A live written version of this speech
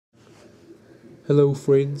Hello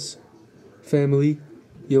friends, family,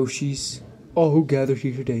 yoshis, all who gather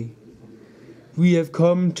here today. We have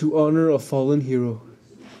come to honor a fallen hero,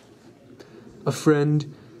 a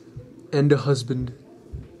friend and a husband,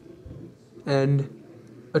 and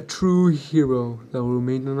a true hero that will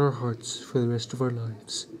remain in our hearts for the rest of our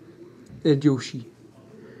lives. And Yoshi,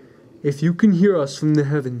 if you can hear us from the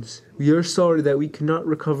heavens, we are sorry that we cannot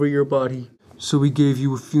recover your body, so we gave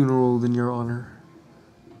you a funeral in your honor.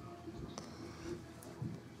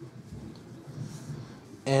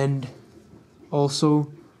 And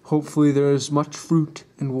also, hopefully there is much fruit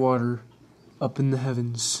and water up in the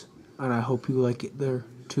heavens, and I hope you like it there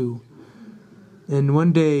too. And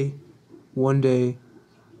one day,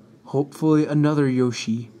 hopefully another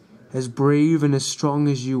Yoshi, as brave and as strong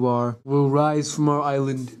as you are, will rise from our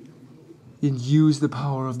island and use the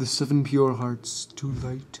power of the 7 pure hearts to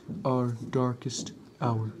light our darkest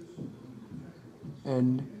hour.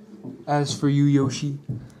 And as for you, Yoshi,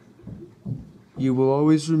 you will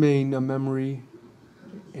always remain a memory,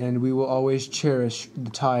 and we will always cherish the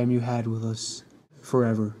time you had with us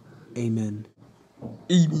forever. Amen.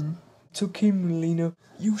 Amen. It's okay, Melina.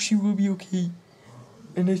 Yoshi will be okay.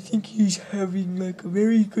 And I think he's having like a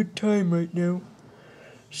very good time right now.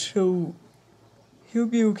 So, he'll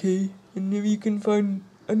be okay. And maybe you can find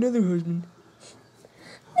another husband.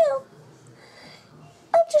 No.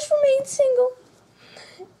 I'll just remain single.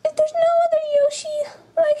 If there's no other Yoshi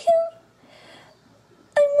like him,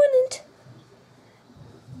 I wouldn't.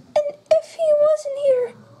 And if he wasn't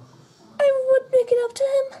here, I would make it up to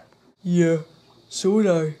him. Yeah, so would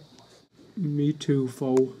I. Me too,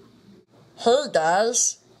 foe. Hey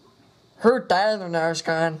guys, her dad and I was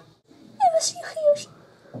gone. It was you, Yoshi.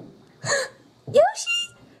 Yoshi!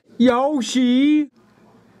 Yoshi!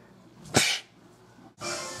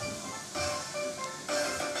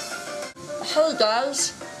 Hey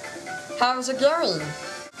guys, how's it going?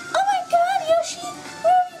 Oh my god, Yoshi!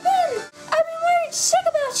 Where have you been? I've been worried sick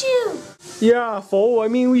about you! Yeah, foe, I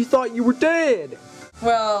mean, we thought you were dead.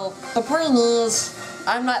 Well, the point is,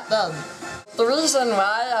 I'm not dead. The reason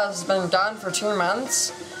why I've been gone for 2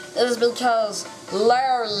 months is because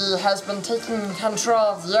Larry has been taking control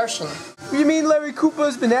of the ocean. You mean Larry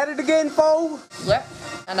Koopa's been at it again, foe? Yep,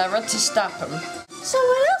 and I went to stop him. So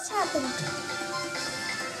what else happened?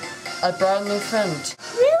 I brought a new friend.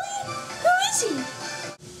 Really? Who is he?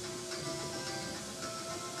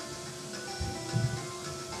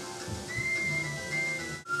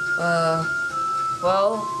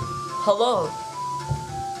 Well, hello.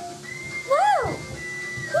 Wow!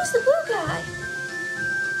 Who's the blue guy?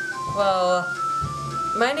 Well,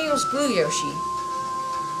 my name is Blue Yoshi.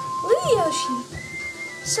 Blue Yoshi.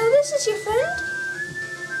 So this is your friend?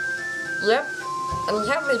 Yep, and he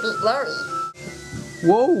helped me beat Larry.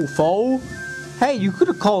 Whoa, foe. Hey, you could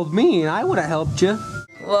have called me and I would have helped you.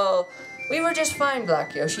 Well, we were just fine,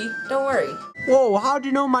 Black Yoshi. Don't worry. Whoa, how'd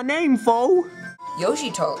you know my name, foe?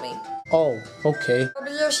 Yoshi told me. Oh, okay.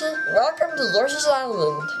 Baby Yoshi, welcome to Yoshi's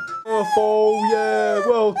Island. Oh, foe, yeah,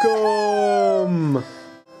 welcome.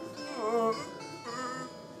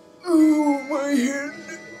 Oh, my head.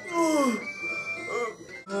 Oh,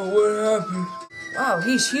 what happened? Wow,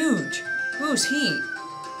 he's huge. Who's he?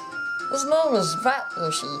 His name is Fat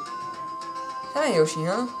Yoshi. Hi, Yoshi,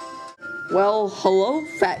 huh? Well, hello,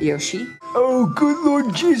 Fat Yoshi. Oh, good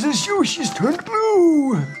Lord Jesus, Yoshi's turned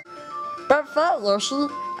blue. But Fat Yoshi,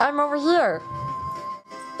 I'm over here.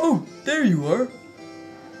 Oh, there you are.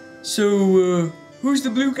 So, who's the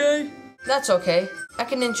blue guy? That's okay. I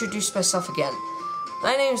can introduce myself again.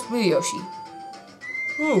 My name's Blue Yoshi.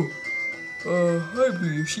 Oh, hi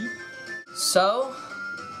Blue Yoshi. So,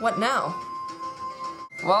 what now?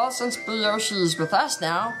 Well, since Blue Yoshi is with us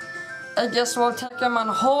now, I guess we'll take him on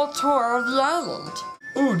a whole tour of the island.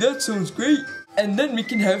 Oh, that sounds great. And then we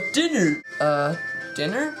can have dinner.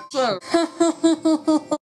 Dinner? Sure.